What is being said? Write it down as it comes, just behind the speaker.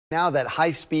Now that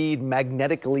high-speed,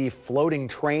 magnetically floating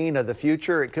train of the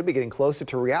future, it could be getting closer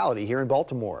to reality here in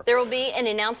Baltimore. There will be an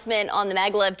announcement on the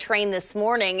Maglev train this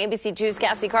morning. ABC 2's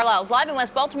Cassie Carlisle is live in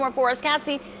West Baltimore for us.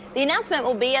 Cassie, the announcement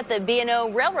will be at the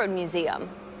B&O Railroad Museum.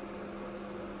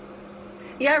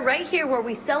 Yeah, right here where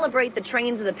we celebrate the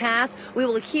trains of the past, we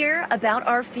will hear about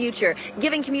our future,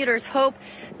 giving commuters hope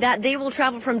that they will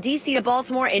travel from D.C. to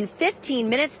Baltimore in 15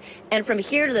 minutes and from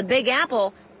here to the Big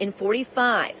Apple in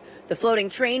 45. The floating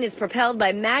train is propelled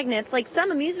by magnets like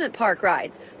some amusement park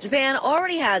rides. Japan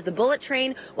already has the bullet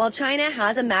train, while China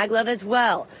has a maglev as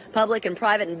well. Public and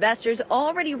private investors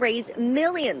already raised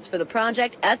millions for the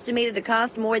project, estimated to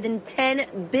cost more than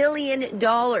 $10 billion.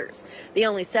 The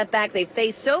only setback they've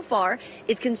faced so far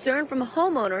is concern from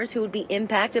homeowners who would be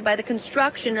impacted by the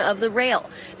construction of the rail.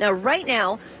 Now, right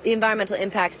now, the environmental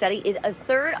impact study is a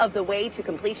third of the way to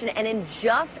completion, and in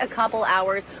just a couple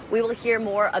hours, we will hear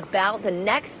more about the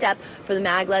next step for the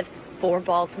maglev for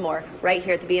Baltimore, right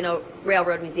here at the B&O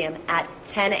Railroad Museum at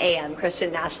 10 a.m.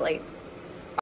 Christian Nashley.